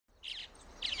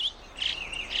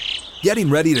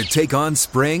Getting ready to take on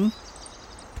spring?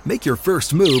 Make your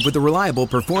first move with the reliable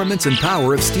performance and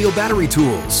power of Steel battery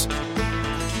tools.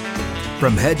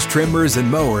 From hedge trimmers and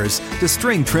mowers to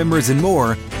string trimmers and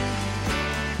more,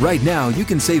 right now you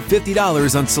can save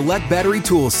 $50 on select battery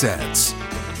tool sets.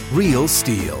 Real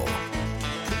Steel.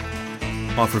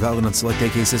 Offer valid on select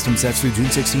AK system sets through June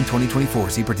 16,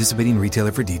 2024. See participating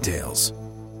retailer for details.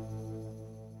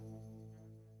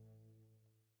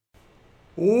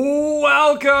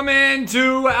 Welcome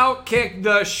into Outkick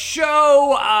the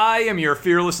Show. I am your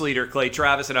fearless leader, Clay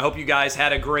Travis, and I hope you guys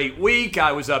had a great week.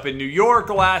 I was up in New York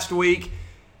last week.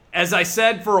 As I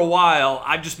said for a while,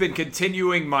 I've just been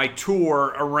continuing my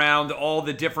tour around all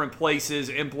the different places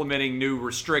implementing new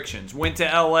restrictions. Went to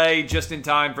LA just in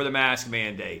time for the mask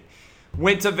mandate.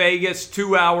 Went to Vegas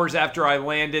 2 hours after I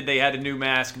landed. They had a new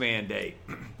mask mandate.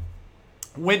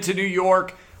 Went to New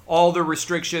York. All the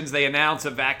restrictions. They announced a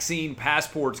vaccine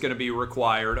passport's going to be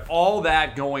required. All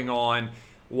that going on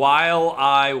while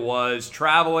I was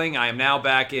traveling. I am now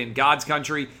back in God's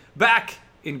country, back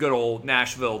in good old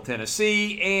Nashville,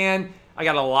 Tennessee, and I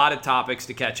got a lot of topics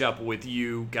to catch up with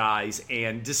you guys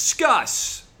and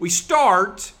discuss. We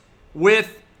start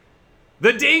with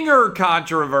the Dinger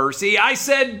controversy. I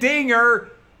said Dinger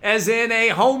as in a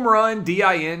home run,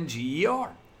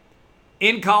 D-I-N-G-E-R,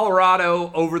 in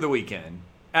Colorado over the weekend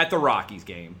at the Rockies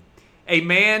game. A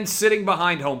man sitting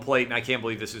behind home plate, and I can't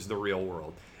believe this is the real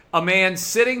world, a man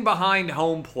sitting behind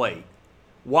home plate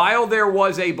while there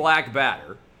was a black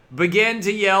batter began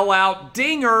to yell out,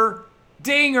 "Dinger,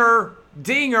 Dinger,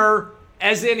 Dinger,"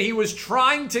 as in he was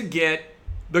trying to get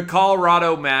the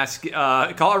Colorado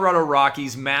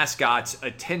Rockies mascot's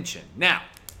attention. Now,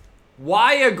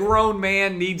 why a grown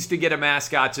man needs to get a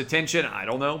mascot's attention, I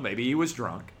don't know. Maybe he was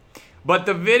drunk. But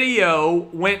the video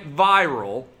went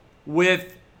viral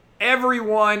with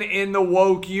everyone in the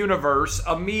woke universe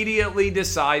immediately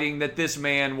deciding that this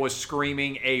man was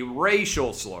screaming a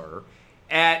racial slur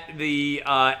at the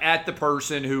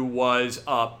person who was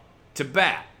up to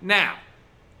bat. Now,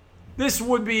 this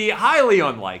would be highly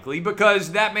unlikely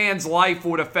because that man's life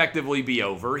would effectively be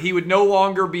over. He would no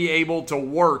longer be able to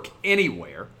work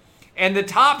anywhere. And the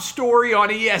top story on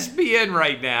ESPN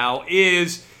right now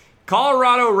is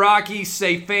Colorado Rockies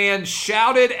say fans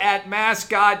shouted at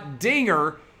mascot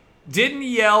Dinger didn't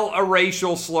yell a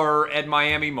racial slur at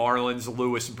Miami Marlins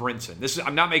Lewis Brinson.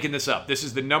 I'm not making this up. This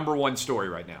is the number one story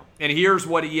right now. And here's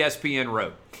what ESPN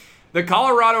wrote. The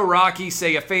Colorado Rockies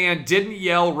say a fan didn't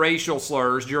yell racial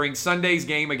slurs during Sunday's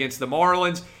game against the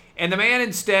Marlins, and the man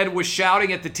instead was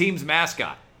shouting at the team's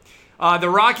mascot. The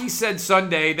Rockies said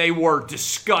Sunday they were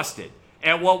disgusted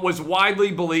at what was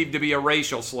widely believed to be a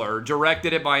racial slur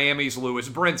directed at Miami's Lewis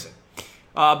Brinson.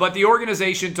 But the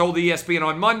organization told ESPN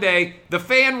on Monday the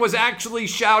fan was actually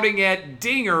shouting at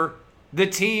Dinger, the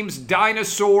team's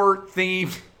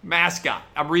dinosaur-themed mascot.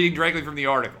 I'm reading directly from the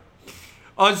article.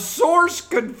 A source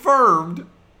confirmed,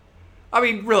 I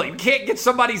mean, really, you can't get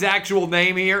somebody's actual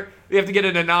name here. You have to get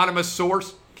an anonymous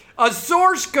source. A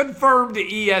source confirmed to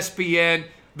ESPN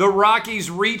the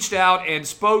Rockies reached out and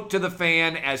spoke to the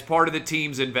fan as part of the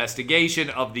team's investigation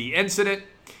of the incident.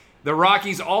 The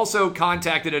Rockies also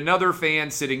contacted another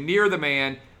fan sitting near the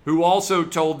man who also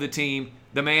told the team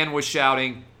the man was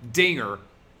shouting Dinger,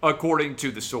 according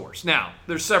to the source. Now,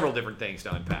 there's several different things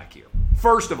to unpack here.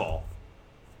 First of all,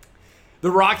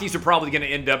 the Rockies are probably going to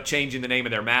end up changing the name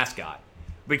of their mascot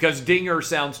because Dinger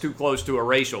sounds too close to a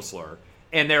racial slur,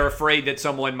 and they're afraid that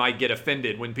someone might get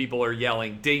offended when people are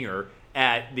yelling Dinger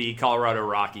at the Colorado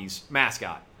Rockies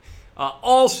mascot.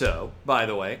 Also, by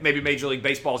the way, maybe Major League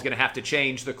Baseball is going to have to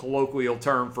change the colloquial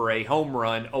term for a home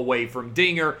run away from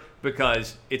Dinger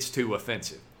because it's too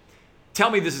offensive. Tell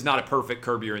me this is not a perfect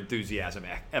Curb Your Enthusiasm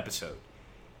episode.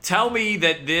 Tell me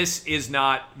that this is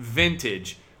not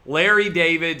vintage Larry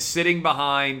David sitting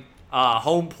behind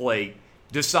home plate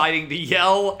deciding to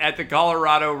yell at the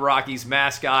Colorado Rockies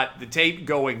mascot, the tape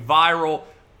going viral,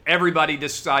 everybody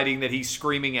deciding that he's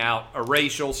screaming out a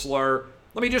racial slur.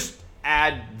 Let me just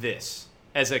add this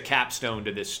as a capstone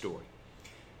to this story.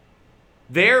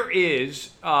 There is,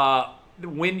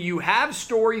 when you have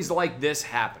stories like this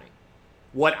happening,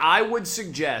 what I would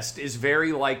suggest is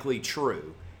very likely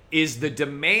true, is the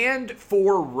demand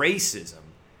for racism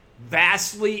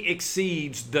vastly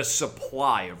exceeds the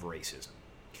supply of racism.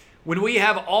 When we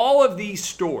have all of these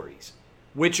stories,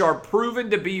 which are proven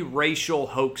to be racial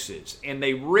hoaxes, and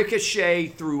they ricochet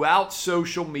throughout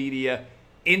social media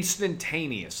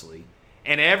instantaneously,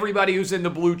 and everybody who's in the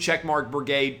blue checkmark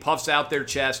brigade puffs out their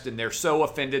chest and they're so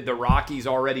offended. The Rockies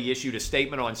already issued a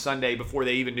statement on Sunday before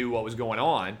they even knew what was going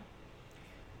on.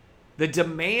 The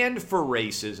demand for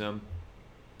racism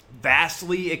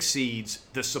vastly exceeds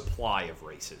the supply of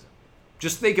racism.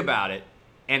 Just think about it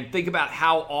and think about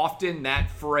how often that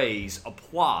phrase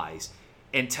applies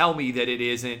and tell me that it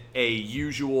isn't a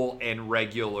usual and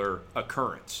regular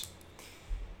occurrence.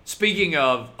 Speaking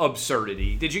of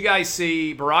absurdity, did you guys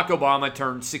see Barack Obama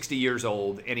turned 60 years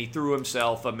old and he threw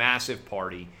himself a massive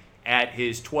party at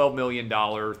his $12 million,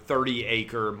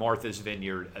 30-acre Martha's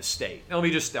Vineyard estate? Now, let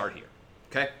me just start here,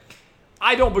 okay?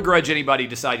 I don't begrudge anybody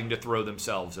deciding to throw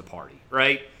themselves a party,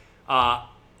 right?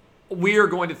 We are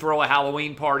going to throw a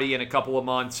Halloween party in a couple of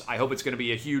months. I hope it's going to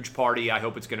be a huge party. I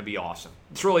hope it's going to be awesome.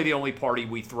 It's really the only party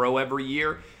we throw every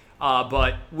year,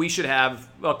 but we should have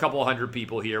a couple of hundred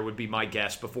people here would be my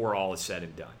guess before all is said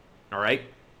and done, all right?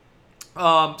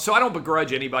 So I don't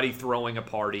begrudge anybody throwing a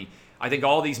party. I think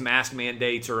all these mask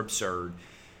mandates are absurd.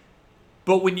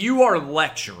 But when you are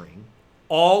lecturing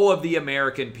all of the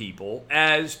American people,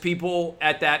 as people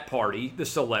at that party, the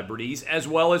celebrities, as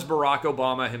well as Barack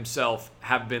Obama himself,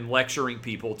 have been lecturing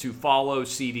people to follow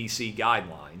CDC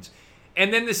guidelines.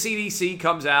 And then the CDC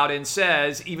comes out and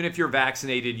says, even if you're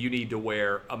vaccinated, you need to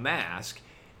wear a mask.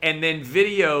 And then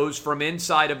videos from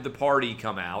inside of the party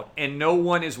come out, and no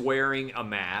one is wearing a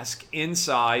mask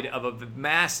inside of a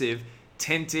massive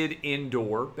tented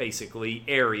indoor, basically,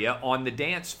 area on the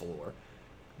dance floor.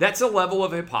 That's a level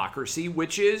of hypocrisy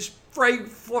which is,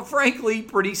 frankly,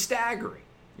 pretty staggering,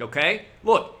 okay?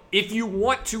 Look, if you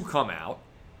want to come out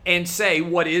and say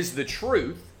what is the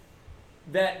truth,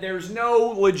 that there's no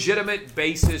legitimate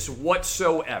basis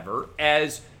whatsoever,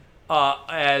 as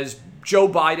Joe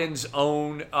Biden's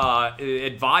own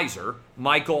advisor,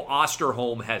 Michael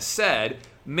Osterholm, has said,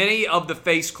 many of the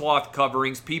face cloth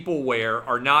coverings people wear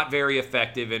are not very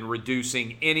effective in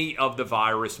reducing any of the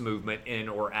virus movement in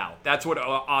or out. That's what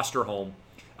Osterholm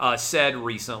said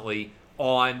recently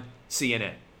on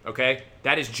CNN, okay?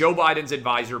 That is Joe Biden's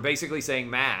advisor basically saying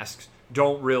masks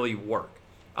don't really work.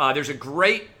 There's a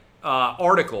great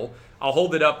article. I'll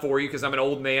hold it up for you because I'm an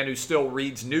old man who still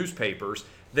reads newspapers.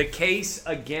 The Case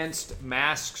Against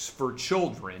Masks for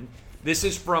Children. This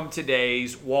is from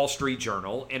today's Wall Street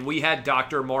Journal, and we had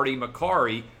Dr. Marty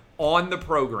Makary on the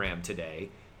program today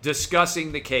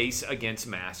discussing the case against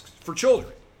masks for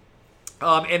children.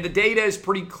 And the data is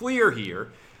pretty clear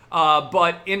here,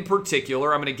 but in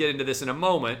particular, I'm going to get into this in a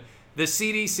moment, the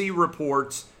CDC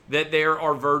reports that there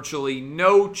are virtually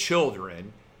no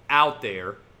children out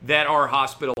there that are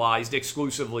hospitalized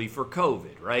exclusively for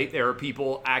COVID, right? There are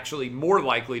people actually more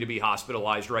likely to be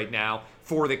hospitalized right now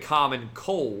for the common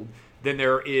cold than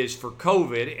there is for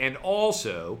COVID. And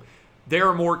also, there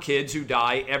are more kids who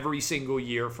die every single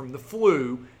year from the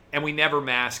flu, and we never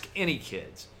mask any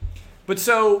kids. But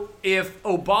so if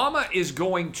Obama is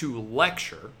going to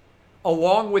lecture,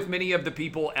 along with many of the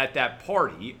people at that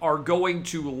party, are going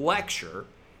to lecture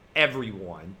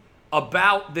everyone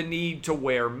about the need to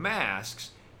wear masks,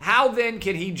 how then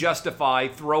can he justify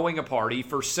throwing a party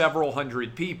for several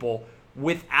hundred people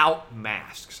without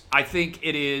masks? I think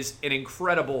it is an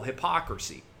incredible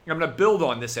hypocrisy. I'm going to build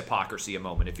on this hypocrisy a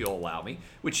moment, if you'll allow me,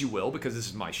 which you will, because this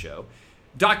is my show.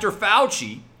 Dr.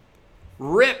 Fauci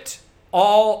ripped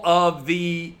all of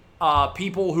the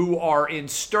people who are in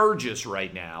Sturgis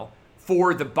right now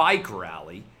for the bike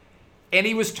rally, and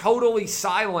he was totally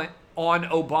silent on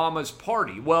Obama's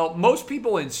party. Well, most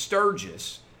people in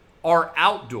Sturgis are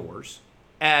outdoors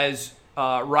as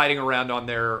riding around on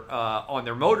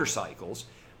their motorcycles,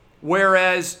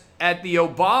 whereas at the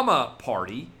Obama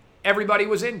party, everybody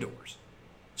was indoors.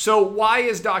 So why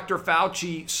is Dr.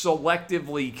 Fauci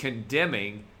selectively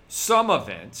condemning some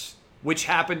events, which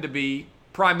happen to be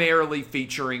primarily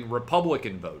featuring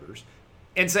Republican voters,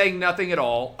 and saying nothing at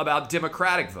all about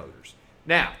Democratic voters?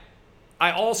 Now,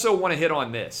 I also want to hit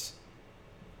on this.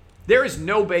 There is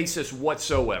no basis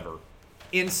whatsoever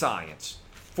in science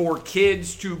for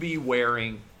kids to be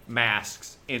wearing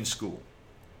masks in school.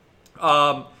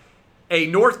 A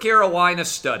North Carolina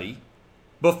study,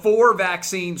 before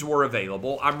vaccines were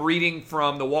available, I'm reading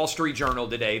from the Wall Street Journal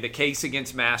today, The Case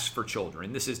Against Masks for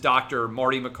Children. This is Dr.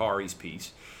 Marty Makary's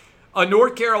piece. A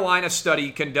North Carolina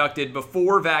study conducted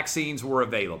before vaccines were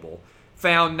available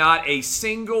found not a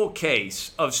single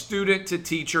case of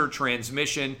student-to-teacher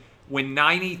transmission when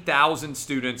 90,000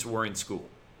 students were in school.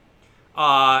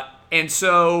 And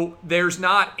so there's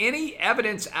not any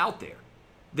evidence out there.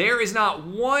 There is not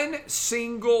one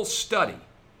single study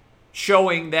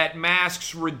showing that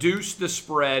masks reduce the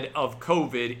spread of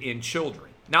COVID in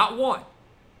children. Not one.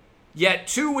 Yet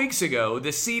 2 weeks ago, the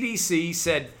CDC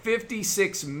said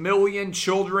 56 million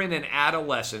children and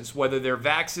adolescents, whether they're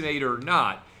vaccinated or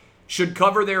not, should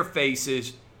cover their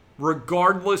faces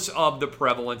regardless of the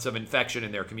prevalence of infection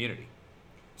in their community.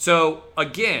 So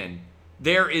again,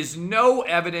 there is no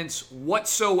evidence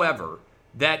whatsoever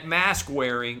that mask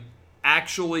wearing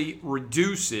actually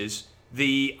reduces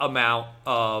the amount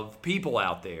of people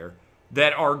out there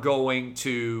that are going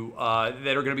to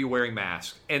be wearing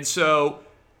masks. And so,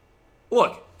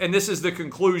 look, and this is the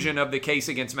conclusion of the case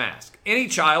against masks. Any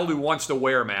child who wants to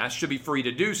wear a mask should be free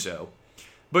to do so,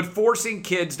 but forcing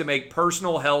kids to make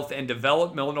personal health and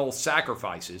developmental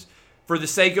sacrifices for the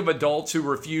sake of adults who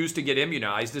refuse to get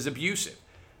immunized is abusive.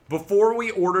 Before we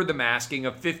order the masking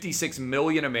of 56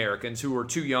 million Americans who are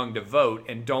too young to vote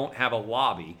and don't have a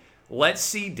lobby, let's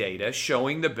see data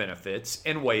showing the benefits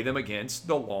and weigh them against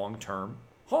the long-term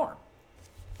harm.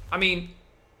 I mean,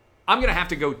 I'm going to have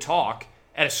to go talk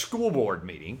at a school board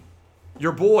meeting,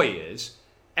 your boy is,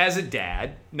 as a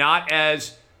dad, not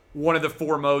as one of the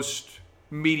foremost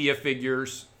media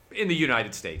figures in the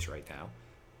United States right now,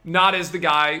 not as the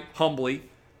guy, humbly,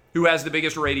 who has the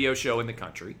biggest radio show in the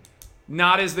country,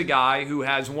 not as the guy who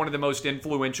has one of the most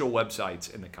influential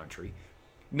websites in the country,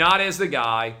 not as the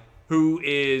guy who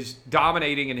is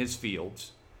dominating in his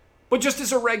fields, but just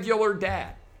as a regular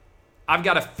dad. I've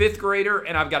got a 5th grader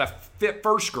and I've got a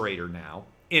first grader now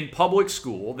in public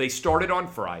school. They started on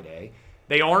Friday.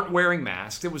 They aren't wearing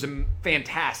masks. It was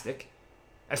fantastic.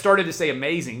 I started to say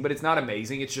amazing, but it's not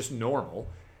amazing. It's just normal.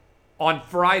 On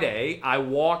Friday, I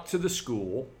walked to the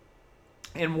school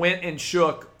and went and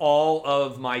shook all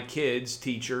of my kids'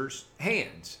 teachers'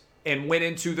 hands and went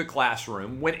into the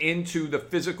classroom, went into the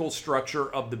physical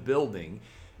structure of the building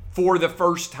for the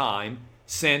first time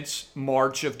since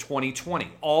March of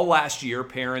 2020. All last year,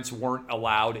 parents weren't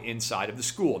allowed inside of the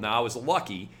school. Now, I was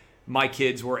lucky. My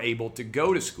kids were able to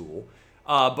go to school,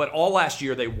 but all last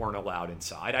year, they weren't allowed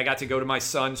inside. I got to go to my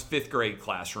son's 5th grade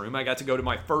classroom. I got to go to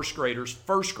my first grader's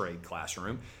first grade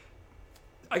classroom.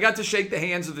 I got to shake the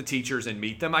hands of the teachers and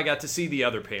meet them. I got to see the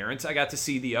other parents. I got to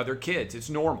see the other kids. It's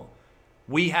normal.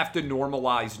 We have to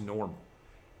normalize normal.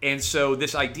 And so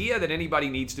this idea that anybody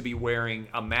needs to be wearing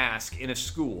a mask in a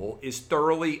school is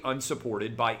thoroughly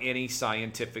unsupported by any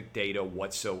scientific data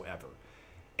whatsoever.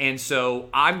 And so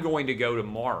I'm going to go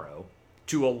tomorrow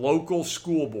to a local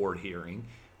school board hearing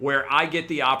where I get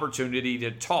the opportunity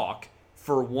to talk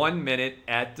for 1 minute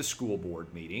at the school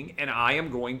board meeting, and I am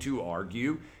going to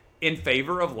argue in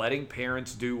favor of letting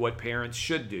parents do what parents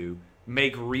should do,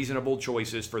 make reasonable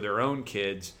choices for their own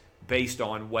kids based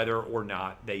on whether or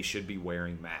not they should be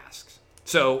wearing masks.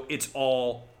 So it's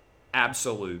all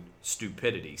absolute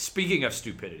stupidity. Speaking of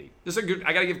stupidity,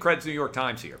 I got to give credit to the New York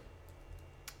Times here.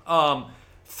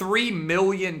 1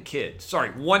 million kids,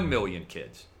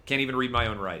 can't even read my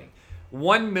own writing.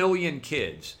 1 million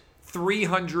kids,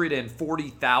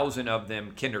 340,000 of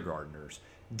them kindergartners,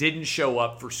 didn't show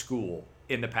up for school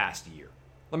in the past year.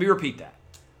 Let me repeat that.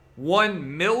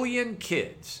 1 million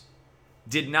kids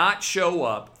did not show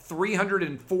up.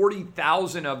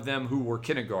 340,000 of them who were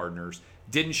kindergartners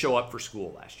didn't show up for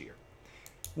school last year.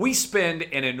 We spend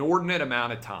an inordinate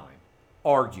amount of time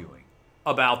arguing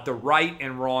about the right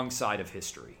and wrong side of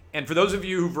history. And for those of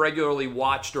you who've regularly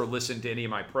watched or listened to any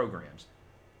of my programs,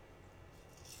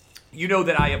 you know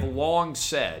that I have long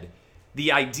said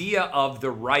the idea of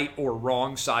the right or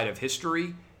wrong side of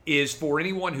history is, for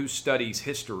anyone who studies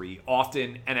history,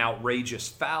 often an outrageous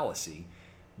fallacy,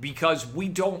 because we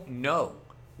don't know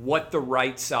what the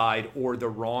right side or the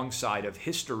wrong side of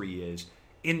history is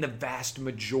in the vast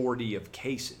majority of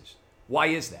cases. Why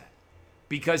is that?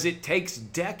 Because it takes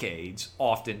decades,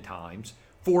 oftentimes,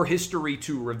 for history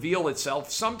to reveal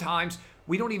itself. Sometimes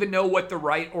we don't even know what the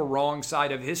right or wrong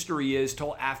side of history is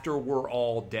till after we're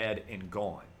all dead and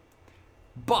gone.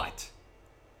 But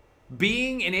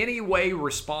being in any way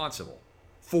responsible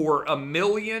for 1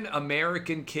 million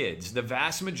American kids, the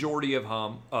vast majority of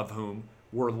whom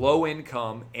were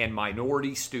low-income and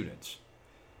minority students,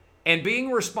 and being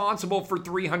responsible for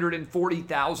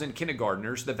 340,000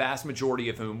 kindergartners, the vast majority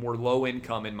of whom were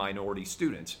low-income and minority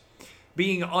students,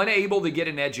 being unable to get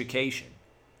an education,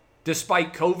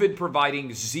 despite COVID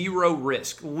providing zero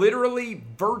risk, literally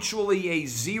virtually a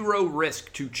zero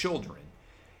risk to children,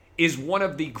 is one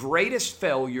of the greatest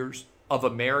failures of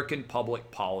American public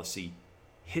policy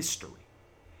history.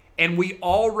 And we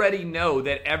already know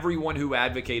that everyone who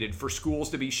advocated for schools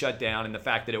to be shut down and the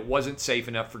fact that it wasn't safe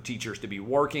enough for teachers to be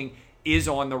working is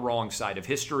on the wrong side of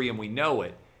history, and we know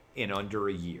it in under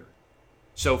a year.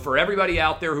 So for everybody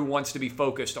out there who wants to be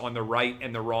focused on the right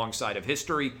and the wrong side of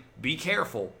history, be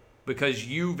careful, because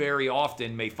you very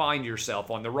often may find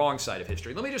yourself on the wrong side of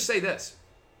history. Let me just say this.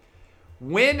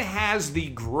 When has the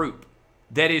group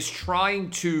that is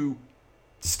trying to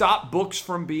stop books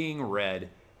from being read,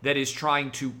 that is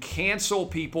trying to cancel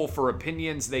people for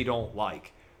opinions they don't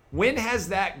like, When has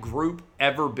that group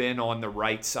ever been on the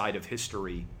right side of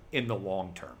history in the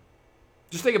long term?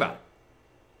 Just think about it.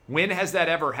 When has that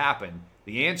ever happened?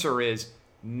 The answer is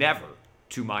never,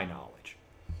 to my knowledge.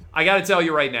 I got to tell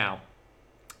you right now,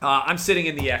 I'm sitting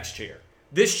in the X chair.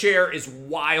 This chair is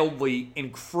wildly,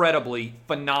 incredibly,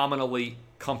 phenomenally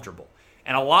comfortable.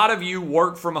 And a lot of you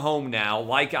work from home now,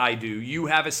 like I do. You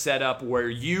have a setup where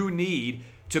you need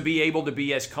to be able to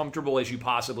be as comfortable as you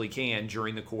possibly can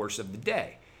during the course of the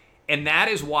day. And that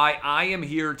is why I am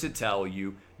here to tell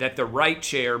you that the right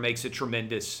chair makes a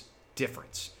tremendous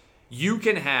difference. You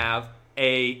can have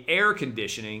a air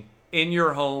conditioning in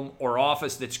your home or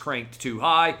office that's cranked too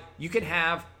high. You can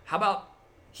have, how about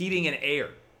heating and air?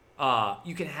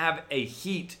 You can have a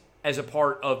heat as a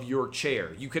part of your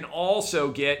chair. You can also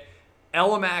get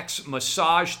ELEMAX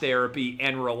massage therapy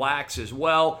and relax as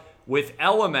well. With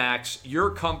ELEMAX,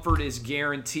 your comfort is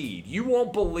guaranteed. You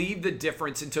won't believe the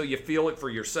difference until you feel it for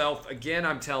yourself. Again,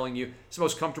 I'm telling you, it's the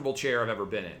most comfortable chair I've ever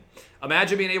been in.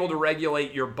 Imagine being able to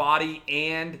regulate your body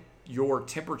and your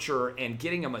temperature and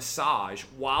getting a massage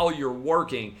while you're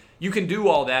working. You can do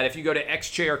all that if you go to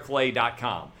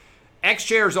xchairclay.com.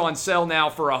 X-Chair's on sale now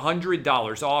for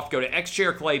 $100 off. Go to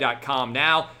xchairclay.com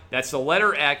now. That's the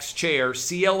letter X, chair,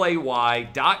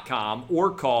 CLAY.com,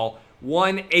 or call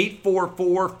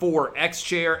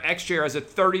 1-844-4XChair. X-Chair has a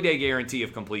 30-day guarantee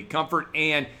of complete comfort,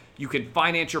 and you can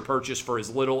finance your purchase for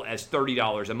as little as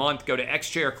 $30 a month. Go to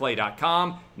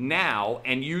xchairclay.com now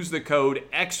and use the code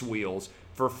XWheels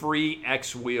for free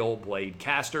X-Wheel blade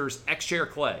casters.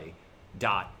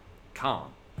 xchairclay.com.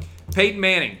 Peyton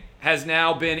Manning has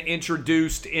now been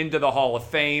introduced into the Hall of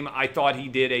Fame. I thought he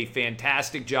did a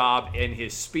fantastic job in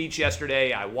his speech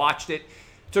yesterday. I watched it.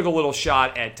 Took a little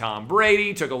shot at Tom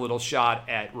Brady, took a little shot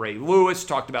at Ray Lewis,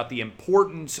 talked about the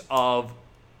importance of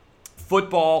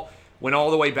football, went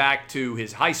all the way back to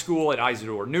his high school at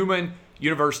Isidore Newman,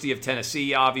 University of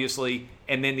Tennessee, obviously,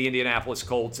 and then the Indianapolis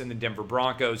Colts and the Denver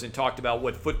Broncos, and talked about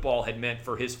what football had meant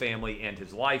for his family and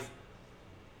his life.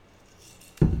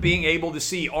 Being able to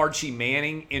see Archie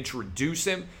Manning introduce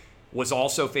him was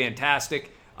also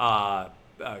fantastic.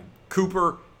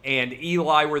 Cooper and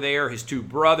Eli were there, his two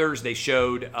brothers. They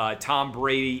showed Tom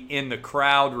Brady in the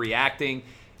crowd reacting.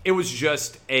 It was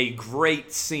just a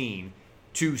great scene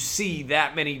to see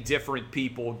that many different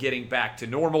people getting back to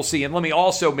normalcy. And let me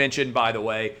also mention, by the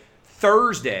way,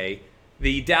 Thursday,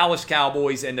 the Dallas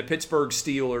Cowboys and the Pittsburgh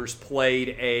Steelers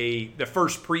played the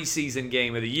first preseason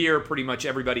game of the year. Pretty much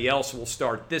everybody else will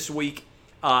start this week.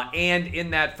 And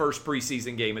in that first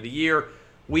preseason game of the year,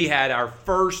 we had our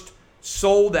first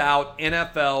sold-out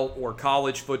NFL or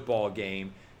college football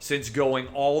game since going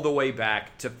all the way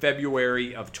back to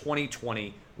February of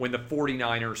 2020 when the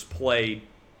 49ers played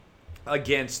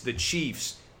against the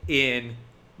Chiefs in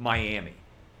Miami.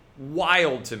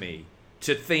 Wild to me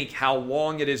to think how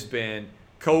long it has been.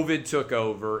 COVID took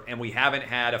over, and we haven't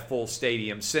had a full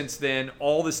stadium since then.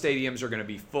 All the stadiums are going to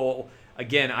be full.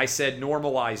 Again, I said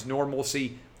normalize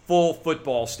normalcy. Full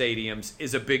football stadiums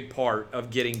is a big part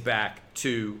of getting back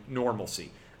to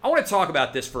normalcy. I want to talk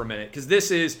about this for a minute because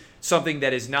this is something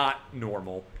that is not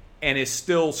normal and is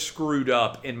still screwed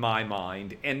up in my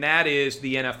mind, and that is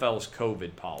the NFL's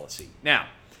COVID policy. Now,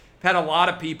 I've had a lot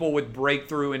of people with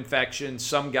breakthrough infections.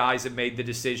 Some guys have made the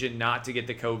decision not to get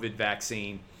the COVID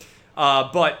vaccine.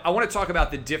 But I want to talk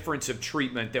about the difference of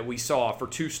treatment that we saw for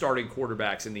two starting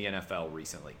quarterbacks in the NFL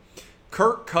recently.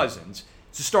 Kirk Cousins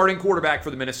is a starting quarterback for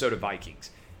the Minnesota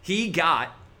Vikings. He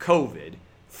got COVID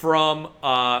from,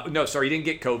 he didn't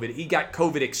get COVID. He got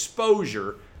COVID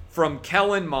exposure from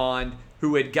Kellen Mond,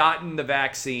 who had gotten the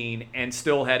vaccine and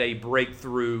still had a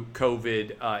breakthrough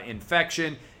COVID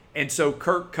infection. And so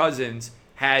Kirk Cousins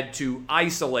had to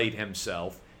isolate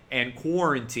himself and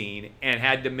quarantine and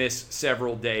had to miss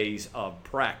several days of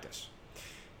practice.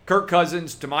 Kirk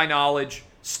Cousins, to my knowledge,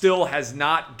 still has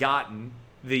not gotten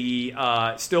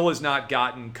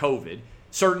COVID,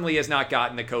 certainly has not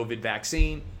gotten the COVID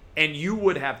vaccine, and you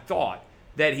would have thought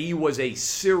that he was a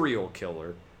serial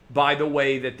killer by the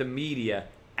way that the media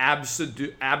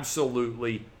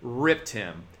absolutely ripped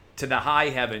him to the high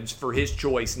heavens for his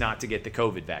choice not to get the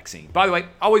COVID vaccine. By the way,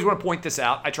 I always want to point this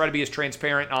out. I try to be as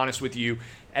transparent and honest with you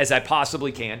as I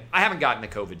possibly can. I haven't gotten the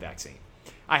COVID vaccine.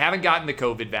 I haven't gotten the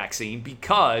COVID vaccine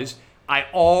because I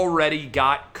already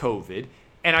got COVID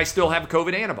and I still have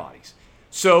COVID antibodies.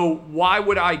 So why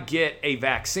would I get a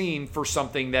vaccine for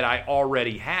something that I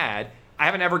already had? I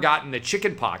haven't ever gotten the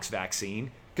chickenpox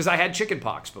vaccine because I had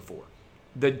chickenpox before.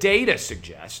 The data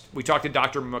suggests, we talked to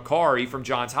Dr. Makari from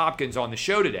Johns Hopkins on the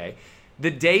show today, the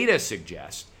data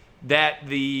suggests that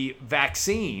the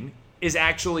vaccine is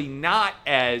actually not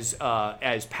as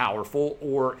powerful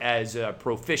or as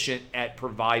proficient at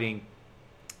providing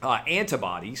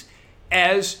antibodies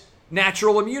as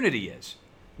natural immunity is.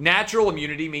 Natural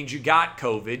immunity means you got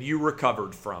COVID, you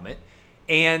recovered from it,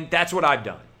 and that's what I've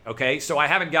done, okay? So I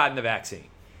haven't gotten the vaccine.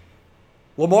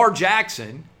 Lamar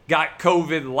Jackson got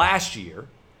COVID last year,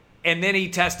 and then he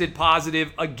tested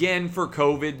positive again for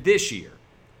COVID this year.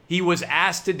 He was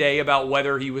asked today about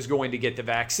whether he was going to get the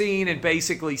vaccine and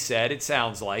basically said, it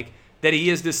sounds like, that he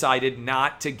has decided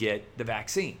not to get the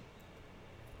vaccine.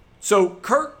 So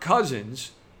Kirk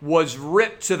Cousins was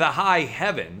ripped to the high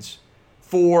heavens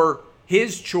for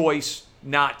his choice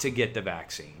not to get the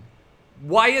vaccine.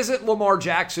 Why isn't Lamar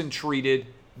Jackson treated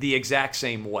the exact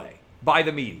same way by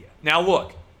the media? Now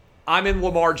look, I'm in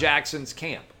Lamar Jackson's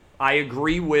camp. I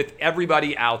agree with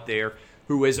everybody out there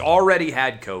who has already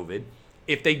had COVID.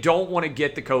 If they don't want to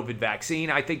get the COVID vaccine,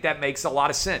 I think that makes a lot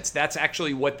of sense. That's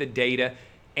actually what the data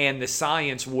and the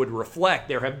science would reflect.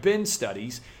 There have been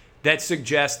studies that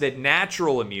suggest that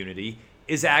natural immunity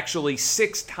is actually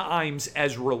 6 times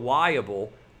as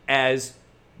reliable as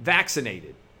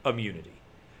vaccinated immunity.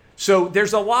 So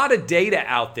there's a lot of data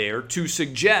out there to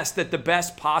suggest that the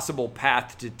best possible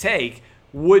path to take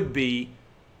would be,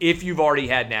 if you've already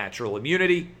had natural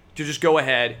immunity, to just go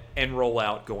ahead and roll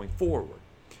out going forward.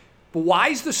 But why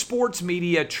is the sports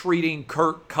media treating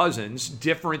Kirk Cousins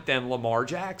different than Lamar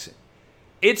Jackson?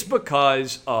 It's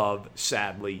because of,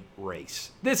 sadly,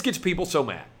 race. This gets people so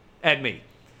mad at me.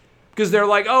 Because they're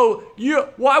like,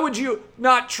 why would you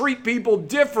not treat people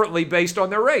differently based on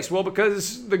their race? Well,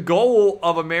 because the goal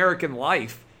of American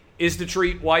life is to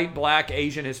treat white, black,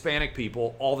 Asian, Hispanic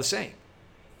people all the same.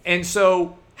 And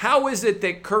so how is it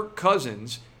that Kirk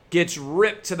Cousins gets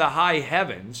ripped to the high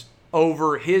heavens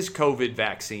over his COVID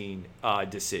vaccine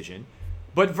decision,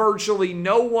 but virtually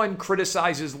no one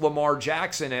criticizes Lamar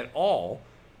Jackson at all?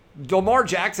 Lamar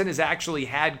Jackson has actually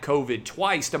had COVID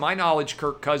twice. To my knowledge,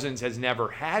 Kirk Cousins has never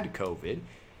had COVID.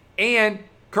 And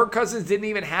Kirk Cousins didn't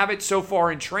even have it so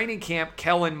far in training camp.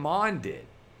 Kellen Mond did.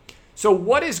 So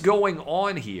what is going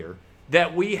on here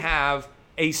that we have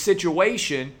a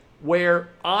situation where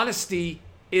honesty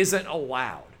isn't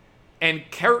allowed? And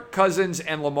Kirk Cousins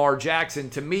and Lamar Jackson,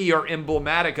 to me, are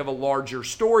emblematic of a larger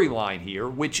storyline here,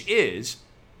 which is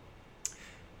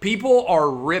people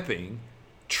are ripping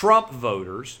Trump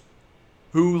voters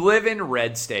who live in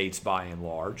red states by and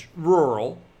large,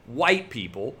 rural, white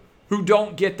people who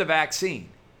don't get the vaccine.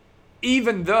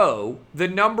 Even though the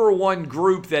number one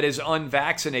group that is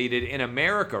unvaccinated in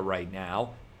America right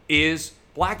now is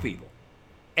black people.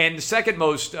 And the second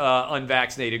most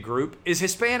unvaccinated group is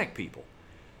Hispanic people.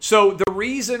 So the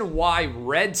reason why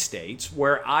red states,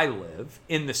 where I live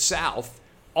in the South,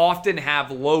 often have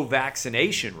low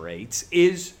vaccination rates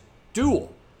is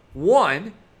dual.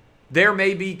 One, there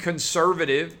may be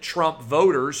conservative Trump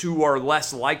voters who are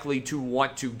less likely to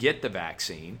want to get the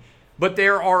vaccine, but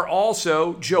there are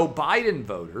also Joe Biden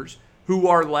voters who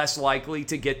are less likely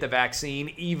to get the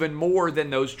vaccine even more than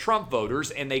those Trump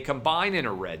voters, and they combine in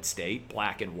a red state,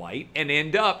 black and white, and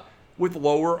end up with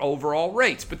lower overall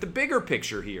rates. But the bigger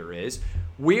picture here is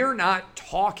we're not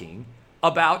talking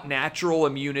about natural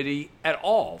immunity at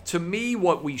all. To me,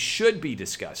 what we should be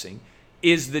discussing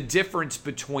is the difference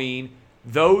between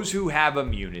those who have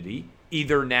immunity,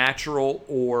 either natural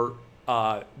or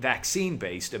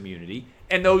vaccine-based immunity,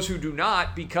 and those who do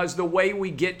not, because the way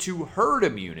we get to herd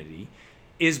immunity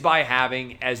is by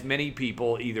having as many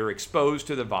people either exposed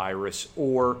to the virus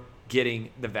or getting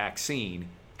the vaccine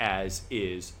as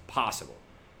is possible.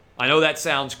 I know that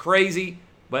sounds crazy,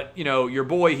 but your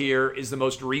boy here is the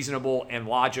most reasonable and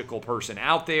logical person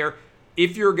out there.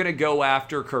 If you're going to go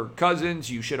after Kirk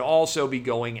Cousins, you should also be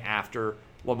going after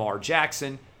Lamar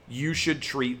Jackson. You should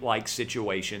treat like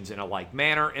situations in a like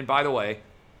manner. And by the way,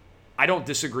 I don't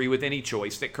disagree with any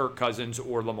choice that Kirk Cousins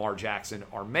or Lamar Jackson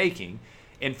are making.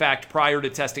 In fact, prior to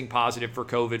testing positive for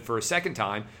COVID for a second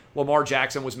time, Lamar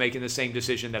Jackson was making the same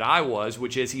decision that I was,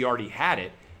 which is he already had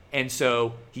it. And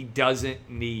so he doesn't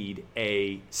need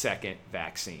a second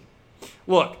vaccine.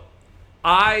 Look,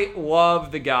 I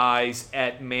love the guys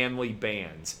at Manly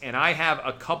Bands, and I have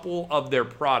a couple of their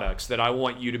products that I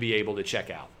want you to be able to check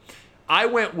out. I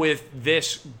went with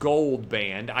this gold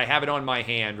band. I have it on my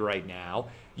hand right now.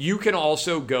 You can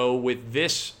also go with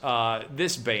this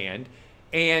band.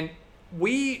 And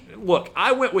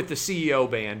I went with the CEO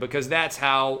band because that's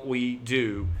how we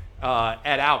do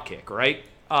at Outkick, right?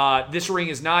 This ring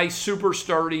is nice, super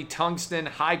sturdy, tungsten,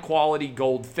 high quality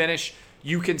gold finish.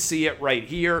 You can see it right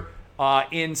here.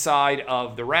 Inside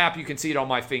of the wrap. You can see it on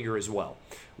my finger as well.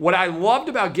 What I loved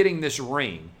about getting this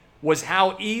ring was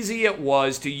how easy it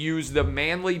was to use the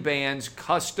Manly Band's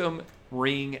custom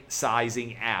ring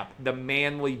sizing app, the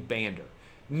Manly Bander.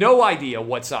 No idea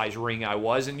what size ring I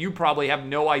was, and you probably have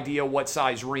no idea what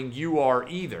size ring you are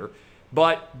either.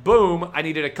 But boom, I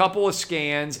needed a couple of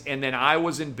scans, and then I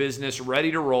was in business, ready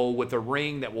to roll with a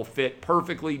ring that will fit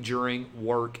perfectly during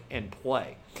work and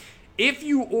play. If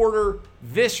you order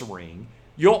this ring,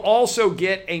 you'll also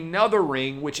get another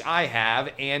ring, which I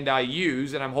have and I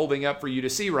use, and I'm holding up for you to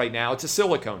see right now. It's a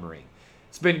silicone ring.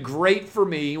 It's been great for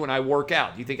me when I work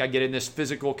out. Do you think I get in this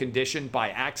physical condition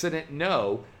by accident?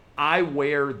 No. I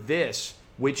wear this,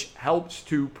 which helps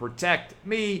to protect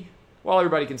me while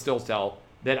everybody can still tell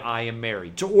that I am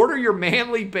married. To order your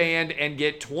Manly Band and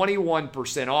get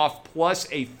 21% off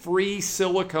plus a free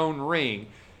silicone ring,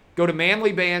 go to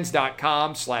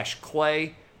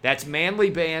manlybands.com/clay. That's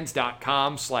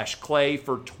manlybands.com/clay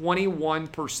for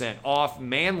 21% off.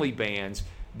 Manly Bands,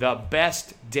 the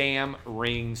best damn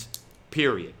rings,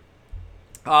 period.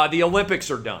 The Olympics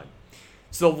are done.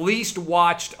 It's the least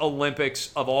watched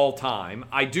Olympics of all time.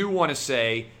 I do want to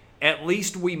say at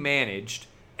least we managed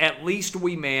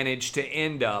to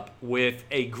end up with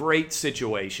a great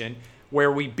situation where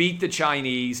we beat the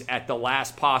Chinese at the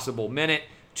last possible minute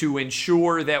to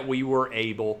ensure that we were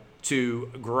able to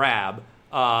grab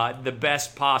the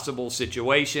best possible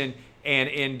situation and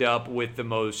end up with the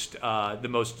most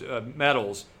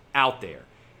medals out there.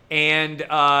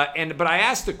 But I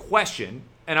asked a question,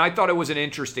 and I thought it was an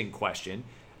interesting question.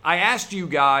 I asked you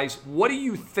guys, what do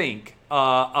you think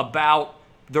about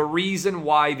the reason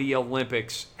why the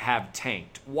Olympics have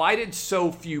tanked? Why did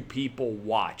so few people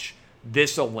watch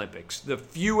this Olympics? The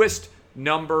fewest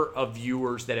number of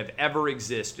viewers that have ever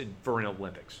existed for an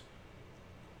Olympics.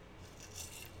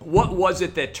 What was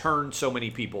it that turned so many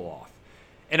people off?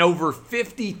 And over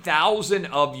 50,000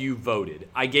 of you voted.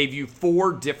 I gave you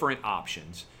 4 different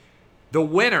options. The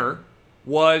winner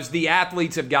was the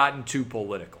athletes have gotten too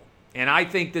political. And I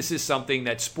think this is something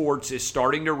that sports is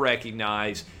starting to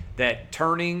recognize, that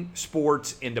turning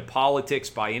sports into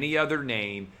politics by any other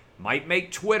name might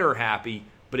make Twitter happy,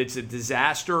 but it's a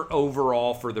disaster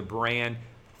overall for the brand.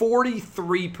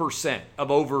 43%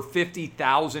 of over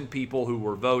 50,000 people who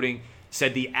were voting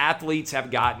said the athletes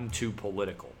have gotten too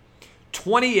political.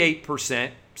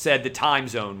 28% said the time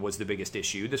zone was the biggest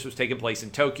issue. This was taking place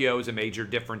in Tokyo, is a major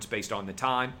difference based on the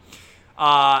time.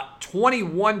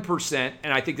 21%,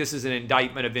 and I think this is an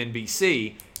indictment of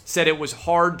NBC, said it was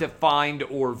hard to find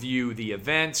or view the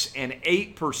events, and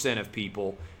 8% of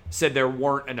people said there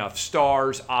weren't enough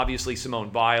stars. Obviously, Simone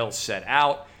Biles set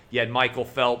out. You had Michael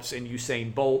Phelps and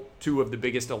Usain Bolt, 2 of the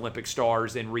biggest Olympic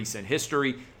stars in recent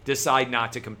history, decide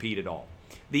not to compete at all.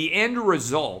 The end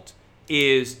result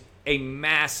is a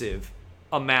massive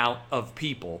amount of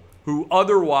people who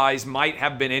otherwise might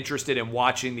have been interested in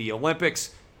watching the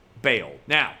Olympics bail.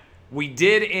 Now, we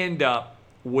did end up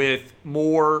with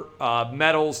more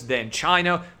medals than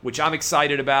China, which I'm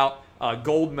excited about.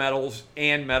 Gold medals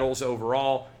and medals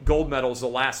overall. Gold medals, the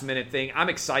last minute thing. I'm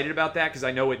excited about that because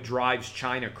I know it drives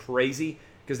China crazy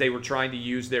because they were trying to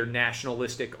use their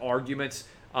nationalistic arguments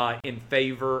in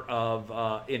favor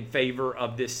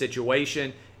of this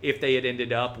situation if they had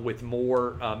ended up with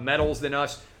more medals than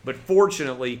us. But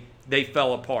fortunately, they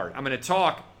fell apart. I'm going to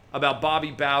talk about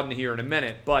Bobby Bowden here in a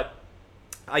minute, but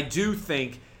I do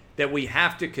think that we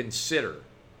have to consider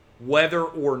whether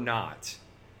or not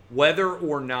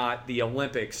the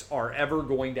Olympics are ever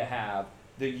going to have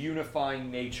the unifying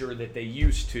nature that they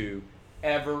used to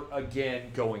ever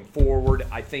again going forward.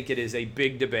 I think it is a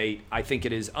big debate. I think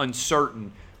it is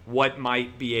uncertain what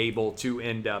might be able to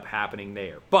end up happening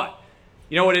there. But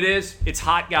you know what it is? It's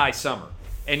hot guy summer.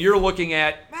 And you're looking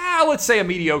at, let's say a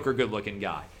mediocre good-looking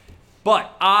guy.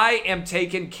 But I am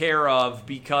taken care of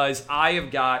because I have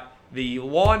got the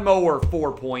Lawnmower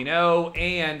 4.0,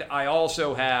 and I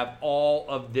also have all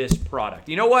of this product.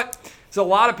 You know what? There's a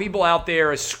lot of people out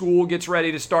there as school gets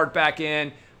ready to start back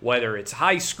in, whether it's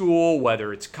high school,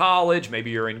 whether it's college,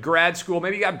 maybe you're in grad school,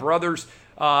 maybe you got brothers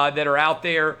that are out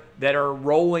there that are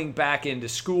rolling back into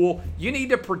school. You need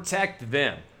to protect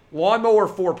them. Lawnmower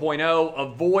 4.0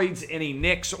 avoids any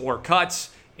nicks or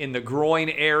cuts in the groin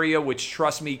area, which,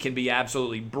 trust me, can be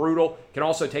absolutely brutal. Can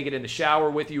also take it in the shower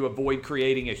with you, avoid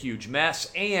creating a huge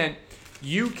mess. And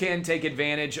you can take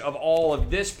advantage of all of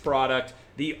this product,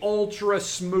 the Ultra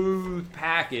Smooth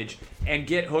package, and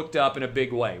get hooked up in a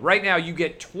big way. Right now, you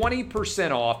get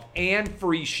 20% off and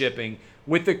free shipping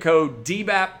with the code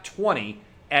DBAP20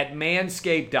 at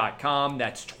manscaped.com.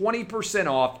 That's 20%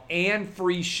 off and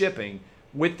free shipping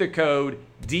with the code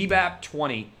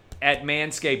DBAP20 at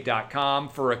manscaped.com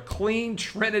for a clean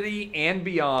trinity and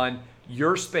beyond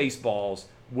your Spaceballs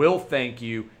will thank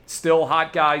you. Still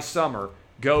hot guy summer.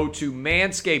 Go to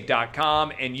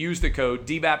manscaped.com and use the code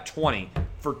DBAP20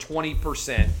 for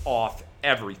 20% off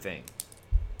everything.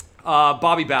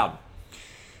 Bobby Bowden.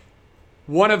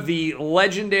 One of the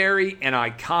legendary and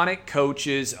iconic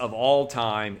coaches of all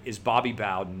time is Bobby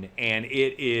Bowden, and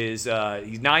it is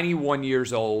he's 91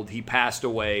 years old. He passed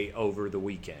away over the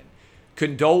weekend.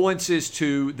 Condolences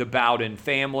to the Bowden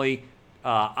family.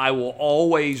 I will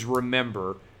always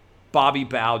remember Bobby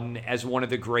Bowden as one of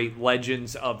the great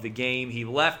legends of the game. He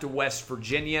left West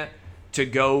Virginia to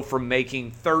go from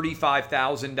making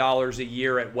 $35,000 a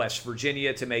year at West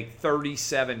Virginia to make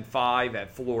 $37,500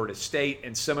 at Florida State.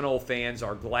 And Seminole fans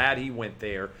are glad he went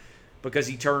there because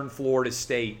he turned Florida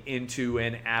State into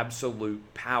an absolute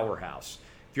powerhouse.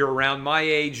 If you're around my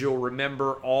age, you'll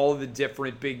remember all the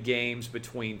different big games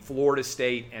between Florida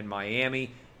State and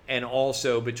Miami, and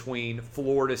also between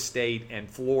Florida State and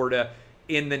Florida.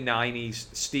 In the 90s,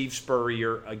 Steve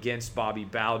Spurrier against Bobby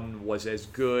Bowden was as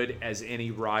good as any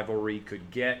rivalry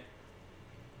could get.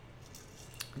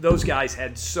 Those guys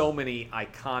had so many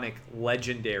iconic,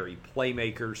 legendary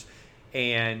playmakers,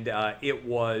 and it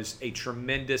was a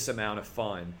tremendous amount of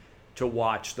fun to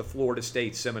watch the Florida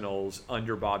State Seminoles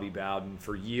under Bobby Bowden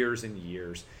for years and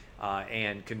years.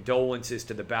 And condolences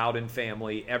to the Bowden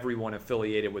family, everyone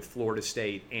affiliated with Florida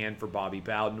State, and for Bobby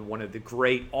Bowden, one of the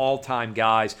great all-time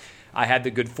guys. I had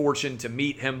the good fortune to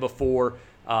meet him before.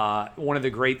 One of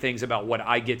the great things about what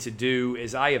I get to do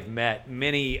is I have met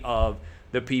many of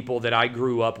the people that I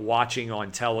grew up watching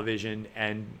on television,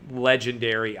 and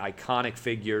legendary, iconic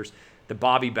figures, the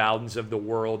Bobby Bowdens of the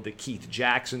world, the Keith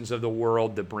Jacksons of the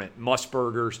world, the Brent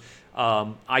Musburgers.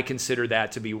 I consider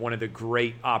that to be one of the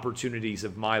great opportunities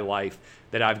of my life,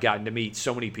 that I've gotten to meet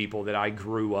so many people that I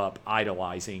grew up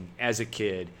idolizing as a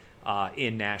kid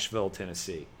in Nashville,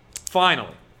 Tennessee.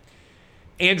 Finally,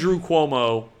 Andrew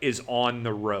Cuomo is on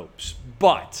the ropes,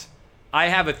 but I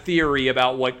have a theory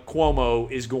about what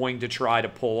Cuomo is going to try to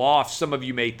pull off. Some of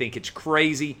you may think it's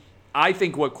crazy. I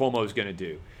think what Cuomo is going to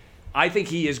do, I think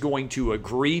he is going to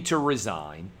agree to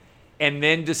resign and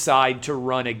then decide to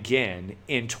run again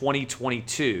in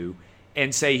 2022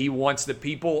 and say he wants the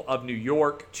people of New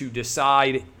York to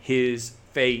decide his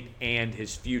fate and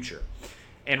his future.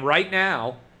 And right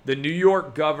now, the New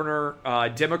York governor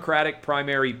Democratic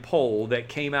primary poll that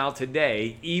came out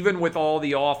today, even with all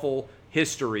the awful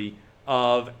history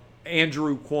of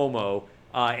Andrew Cuomo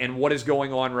and what is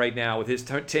going on right now with his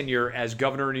tenure as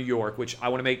governor of New York, which I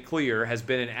want to make clear has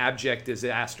been an abject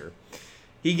disaster.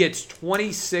 He gets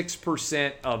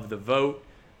 26% of the vote.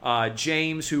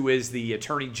 James, who is the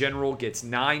attorney general, gets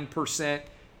 9%.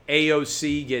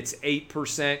 AOC gets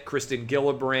 8%. Kristen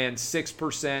Gillibrand,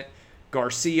 6%.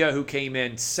 Garcia, who came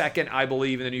in second, I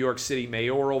believe, in the New York City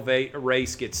mayoral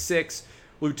race, gets 6%.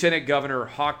 Lieutenant Governor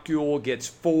Hochul gets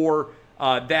 4%.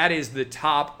 That is the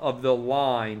top of the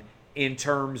line in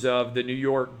terms of the New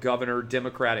York governor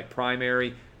Democratic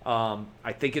primary.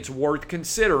 I think it's worth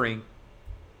considering.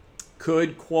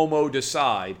 Could Cuomo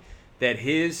decide that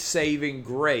his saving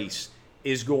grace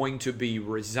is going to be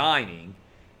resigning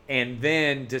and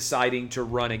then deciding to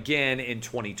run again in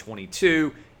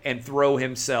 2022 and throw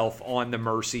himself on the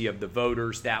mercy of the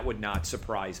voters? That would not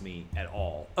surprise me at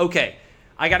all. Okay,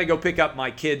 I got to go pick up my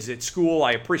kids at school.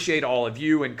 I appreciate all of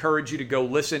you. Encourage you to go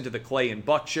listen to the Clay and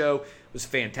Buck Show. It was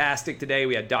fantastic today.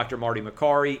 We had Dr. Marty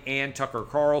McCary and Tucker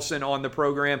Carlson on the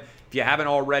program. If you haven't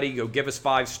already, go give us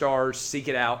 5 stars, seek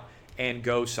it out, and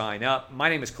go sign up. My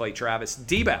name is Clay Travis,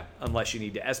 DBAP, unless you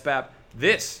need to SBAP.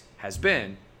 This has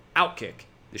been Outkick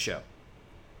the Show.